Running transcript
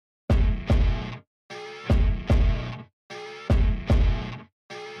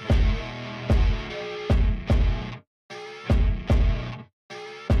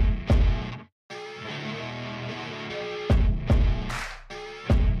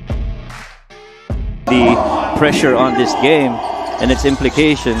the pressure on this game and its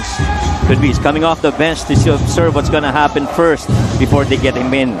implications. Could be he's coming off the bench to observe what's going to happen first before they get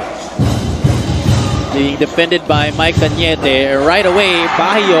him in. Being defended by Mike Cañete. Right away,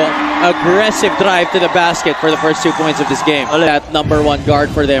 Bacoor, aggressive drive to the basket for the first 2 points of this game. That #1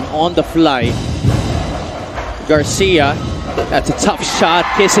 guard for them on the fly. Garcia, that's a tough shot,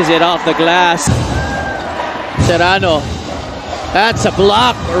 kisses it off the glass. Serrano, that's a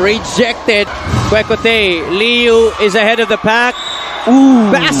block, rejected. Quecote, Liu is ahead of the pack. Ooh.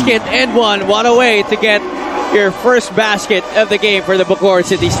 Basket and one. What a way to get your first basket of the game for the Bacoor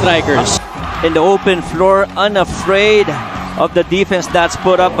City Strikers. In the open floor, unafraid of the defense that's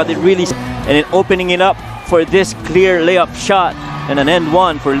put up, but it really, and then opening it up for this clear layup shot and an end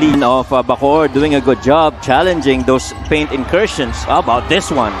one for Lee of Bacoor, doing a good job challenging those paint incursions. How about this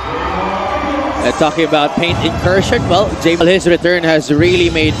one? Talking about paint incursion, well, his return has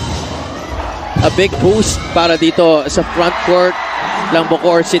really made a big boost para dito sa front court ng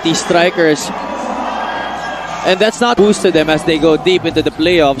Bacoor City Strikers. And that's not boost to them as they go deep into the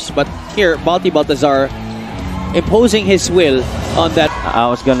playoffs, but here, Balti Baltazar imposing his will on that. I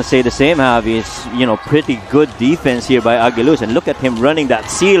was going to say the same, Javi. It's, you know, pretty good defense here by Aguiluz. And look at him running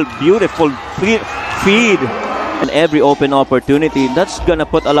that seal. Beautiful feed. And every open opportunity. That's going to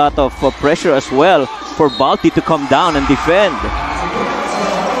put a lot of pressure as well for Balti to come down and defend.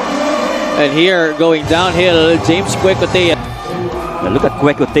 And here, going downhill, James Quecote. Now look at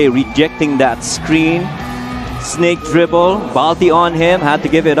Quecote rejecting that screen. Snake dribble. Balti on him. Had to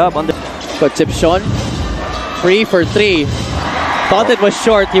give it up on the... Concepcion, 3 for 3. Thought it was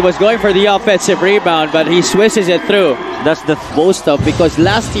short. He was going for the offensive rebound, but he swishes it through. That's the boast of, because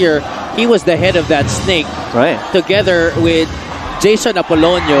last year he was the head of that snake, right? Together with Jason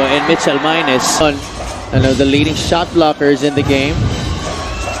Apolonio and Mitchell Mines, one of the leading shot blockers in the game.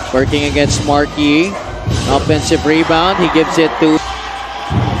 Working against Marquis. Offensive rebound. He gives it to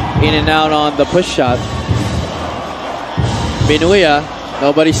in and out on the push shot. Binuya,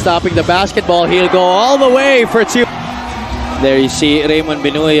 nobody stopping the basketball. He'll go all the way for 2. There you see Raymond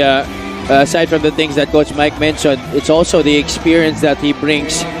Binuya. Aside from the things that Coach Mike mentioned, it's also the experience that he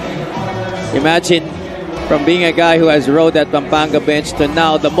brings. Imagine from being a guy who has rode that Pampanga bench to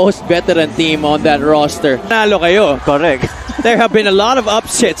now the most veteran team on that roster. Nalo kayo. Correct. There have been a lot of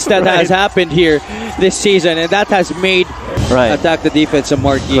upsets that has happened here this season, and that has made attack the defense of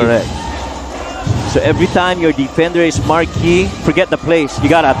Marquis. Correct. So every time your defender is Marquis, forget the place. You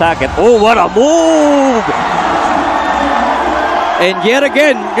gotta attack it. Oh, what a move! And yet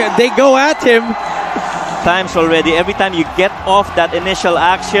again, they go at him. Times already. Every time you get off that initial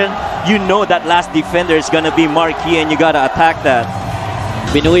action, you know that last defender is gonna be Marquis, and you gotta attack that.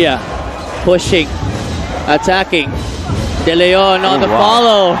 Binuya pushing, attacking. De Leon on the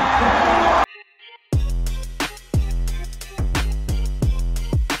follow.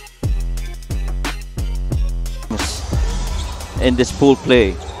 In this pool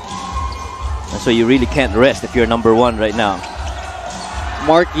play. And so you really can't rest if you're #1 right now.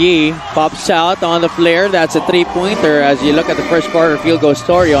 Mark Yee pops out on the flare. That's a 3-pointer as you look at the first quarter field goal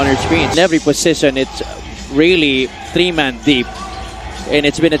story on your screen. In every position, it's really 3-man deep. And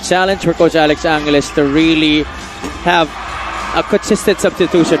it's been a challenge for Coach Alex Angeles to really have a consistent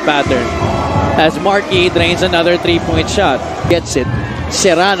substitution pattern. As Mark Yee drains another 3-point shot. Gets it.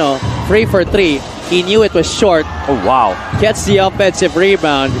 Serrano, 3 for 3. He knew it was short. Oh, wow. Gets the offensive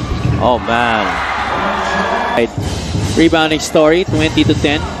rebound. Oh, man. Rebounding story,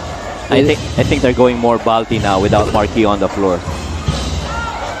 20-10. I think they're going more Balti now without Marquis on the floor.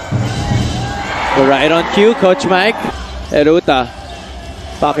 Right on cue, Coach Mike. Eruta.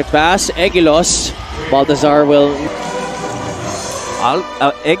 Pocket pass. Egilos. Baltazar will...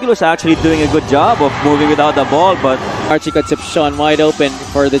 Egilos actually doing a good job of moving without the ball, but... Archie Concepcion wide open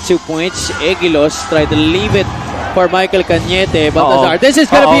for the 2 points. Egilos tried to leave it for Michael Cañete. Baltazar. This is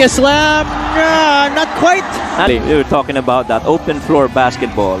going to be a slam. Not quite. We were talking about that open floor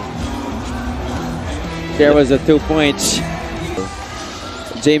basketball. There was the 2 points.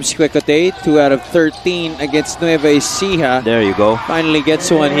 James Quecote, 2 out of 13 against Nueva Ecija. There you go. Finally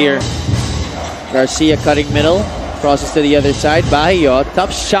gets one here. Garcia cutting middle. Crosses to the other side. Bacoor,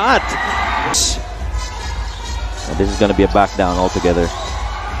 tough shot. And this is going to be a back down altogether.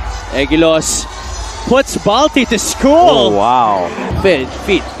 Egilos puts Balti to school. Oh, wow.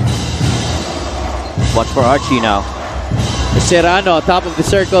 Feet. Watch for Archie now. Serrano, top of the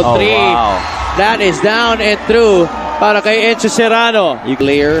circle, 3. Wow. That is down and through para kay Enzo Serrano.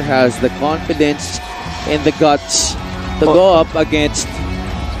 Player has the confidence and the guts to go up against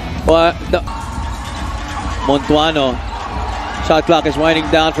the Montuano. Shot clock is winding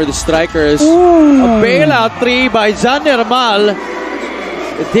down for the strikers. A bailout three by Jan Nermal.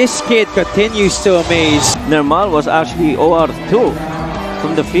 This kid continues to amaze. Nermal was actually 0 out of 2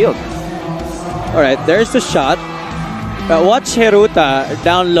 from the field. All right, there's the shot. Watch Heruta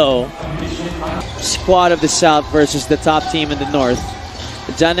down low. Squad of the South versus the top team in the North.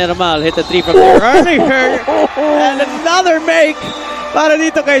 Jan Nermal hit the three from there earlier. And another make para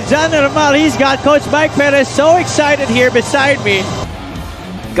dito kay Jan Nermal. He's got Coach Mike Perez so excited here beside me.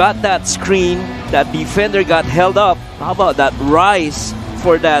 Got that screen. That defender got held up. How about that rise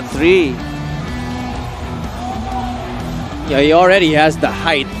for that three? Yeah, he already has the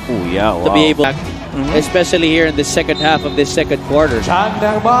height to be able to, especially here in the second half of this second quarter. Jan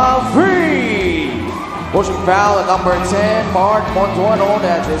Nermal free. Pushing foul at number 10, Mark Montuano.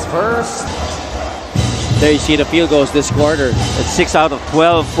 That's his first. There you see the field goals this quarter. It's 6 out of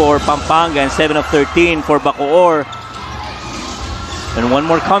 12 for Pampanga and 7 of 13 for Bacoor. And one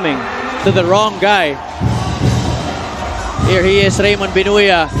more coming. To the wrong guy. Here he is, Raymond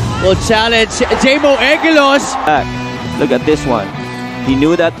Binuya will challenge J-Mo Eguilos. Look at this one. He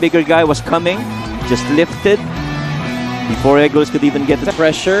knew that bigger guy was coming. Just lifted before Eguilos could even get the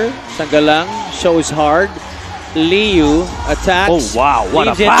pressure. Sanggalang shows hard. Liu attacks. Oh wow, what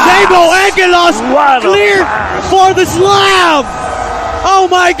a pass! J-Mo Eguilos cleared for the slam! Oh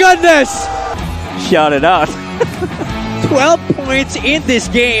my goodness! Shout it out. 12 points in this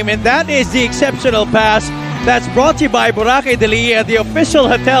game, and that is the exceptional pass that's brought to you by Boracay de Lea, the official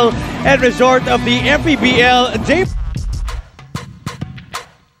hotel and resort of the Mpbl.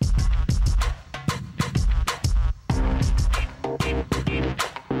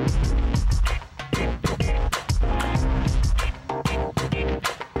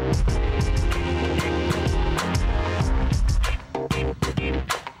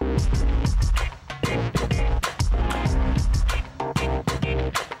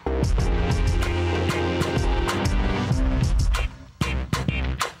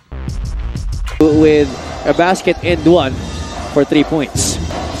 With a basket and one for 3 points.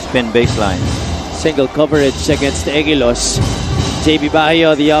 Spin baseline. Single coverage against Eguilos. JB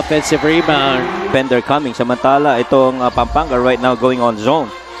Bayo, the offensive rebound. Defender coming. Samantala, itong Pampanga right now going on zone.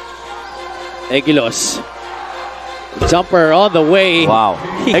 Eguilos. Jumper on the way. Wow.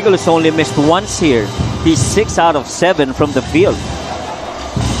 Eguilos only missed once here. He's 6 out of 7 from the field.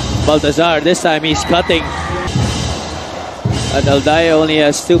 Baltazar, this time he's cutting. And Aldaya only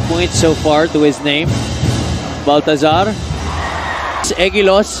has 2 points so far to his name. Baltazar.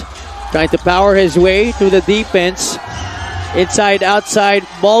 Eguilos trying to power his way through the defense. Inside, outside,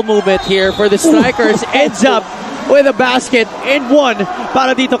 ball movement here for the strikers. Ends up with a basket and one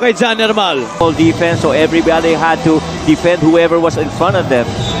para dito kay Jan Nermal. All defense, so everybody had to defend whoever was in front of them.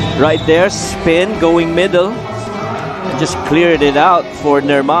 Right there, spin, going middle. And just cleared it out for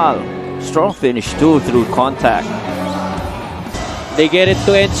Nermal. Strong finish too through contact. They get it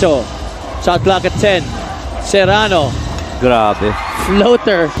to Enzo. Shot clock at 10. Serrano. Grabe.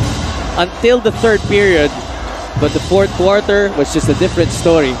 Floater until the third period. But the fourth quarter was just a different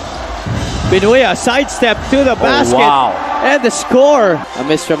story. Binuya sidestep to the basket. Wow. And the score. A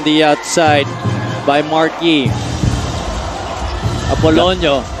miss from the outside by Marquis.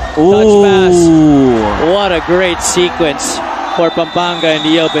 Apolonio. Touch pass. What a great sequence for Pampanga in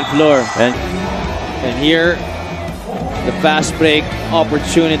the open floor. And here, the fast break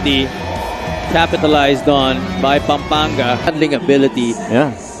opportunity capitalized on by Pampanga. Handling ability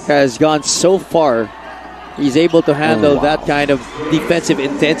has gone so far. He's able to handle that kind of defensive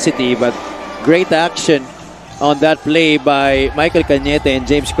intensity, but great action on that play by Michael Cañete and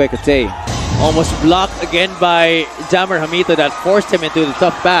James Quecote. Almost blocked again by Jammer Hamito that forced him into the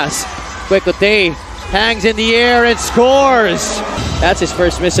tough pass. Quecote hangs in the air and scores. That's his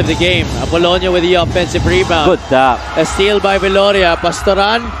first miss of the game. Apolonio with the offensive rebound. Good tap. A steal by Veloria.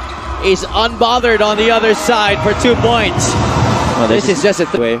 Pastoran is unbothered on the other side for 2 points. Oh, this is just a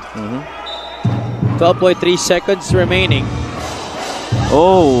way. 12.3 seconds remaining.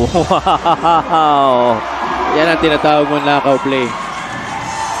 Oh, wow. Yan ang tinatawag mong knockout play.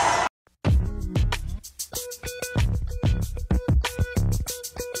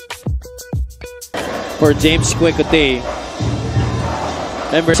 For James Quecote.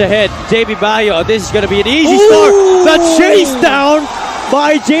 Remember, ahead, JB Bayo. This is going to be an easy start. The chase down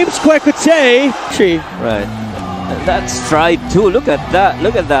by James Quecote. Right. That stride too. Look at that.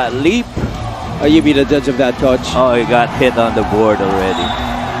 Look at that leap. Oh, you be the judge of that, coach. Oh, he got hit on the board already.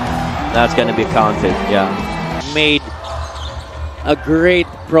 That's going to be counted. Yeah. Made a great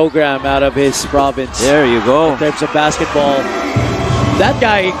program out of his province. There you go. In terms of basketball. That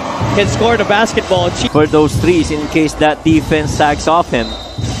guy can score the basketball. For those threes in case that defense sags off him.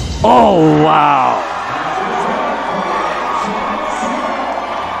 Oh, wow.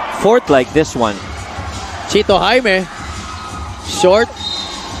 Fourth like this one. Chito Jaime. Short.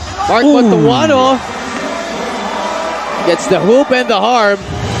 Mark Montuano. Gets the hoop and the harm.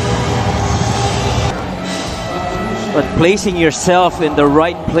 But placing yourself in the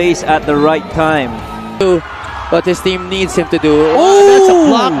right place at the right time. What his team needs him to do. Oh, that's a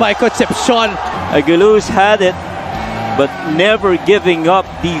block by Concepcion. Aguiluz had it, but never giving up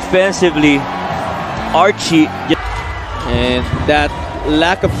defensively. Archie. And that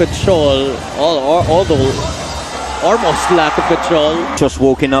lack of control, although almost lack of control. Just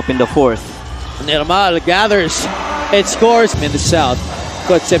woken up in the fourth. Nirmal gathers and scores in the south.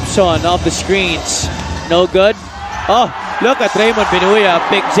 Concepcion off the screens. No good. Oh, look at Raymond Binuya.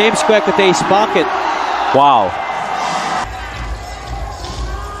 Pick James Quecote's pocket. Wow.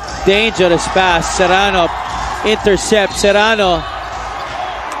 Dangerous pass. Serrano intercepts. Serrano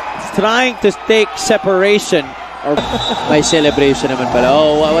trying to take separation. Or by celebration naman pala.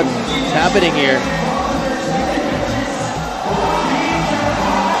 Oh, what's happening here?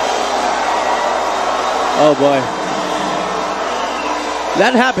 Oh boy.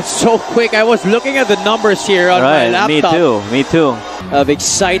 That happened so quick. I was looking at the numbers here on my laptop. Me too. Of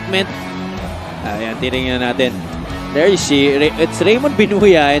excitement. Ayan, titingnan natin. There you see, it's Raymond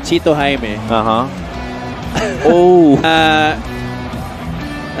Binuya and Chito Jaime. Oh.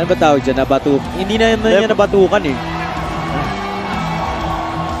 Ano ba tawag dyan? Nabatuk. Hindi na niya nabatukan eh.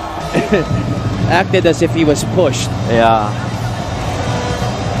 Acted as if he was pushed. Yeah.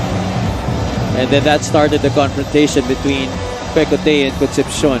 And then that started the confrontation between Quecote and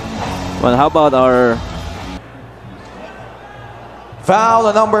Concepcion. Well, how about our... Foul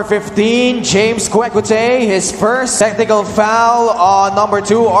on number 15, James Quecote. His first technical foul on number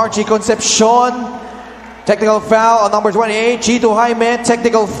 2, Archie Concepcion. Technical foul on number 28, Chito Jaime.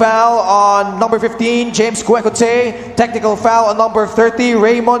 Technical foul on number 15, James Quecote. Technical foul on number 30,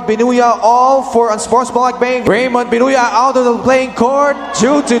 Raymond Binuya. All for unsportsmanlike behavior. Raymond Binuya out of the playing court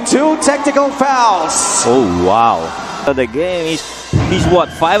due to 2 technical fouls. Oh, wow. The game, he's what,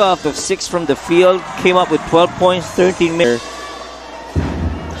 5 out of 6 from the field. Came up with 12 points, 13 minutes.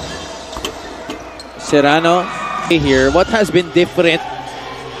 Serrano here. What has been different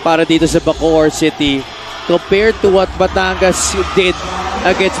para dito sa Bacoor City compared to what Batangas did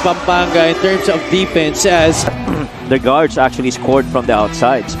against Pampanga in terms of defense, as the guards actually scored from the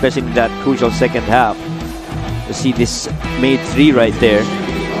outside, especially in that crucial second half. You see this made 3 right there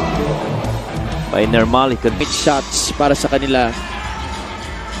by Nirmal. Shots para sa kanila.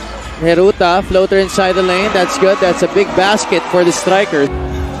 Heruta, floater inside the lane. That's good. That's a big basket for the striker.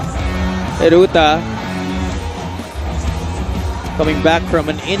 Heruta coming back from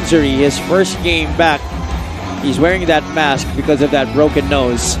an injury, his first game back. He's wearing that mask because of that broken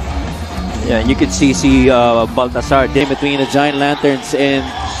nose. Yeah, you could see Baltasar in between the Giant Lanterns and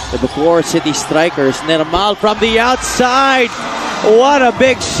the Bacoor City Strikers. Nirmal from the outside. What a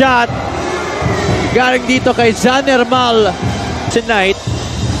big shot. Galing dito kay Zan Nirmal tonight.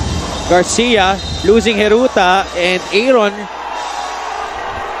 Garcia losing Heruta and Aaron.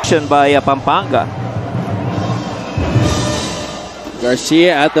 By Pampanga.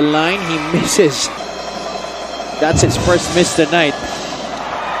 Garcia at the line, he misses. That's his first miss tonight.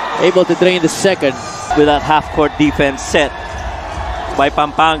 Able to drain the second. With that half-court defense set by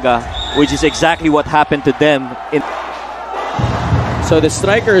Pampanga, which is exactly what happened to them. So the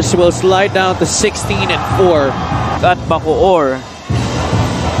Strikers will slide down to 16-4. At Bacoor,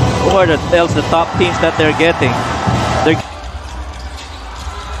 who are else the top teams that they're getting?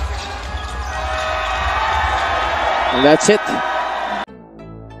 And that's it.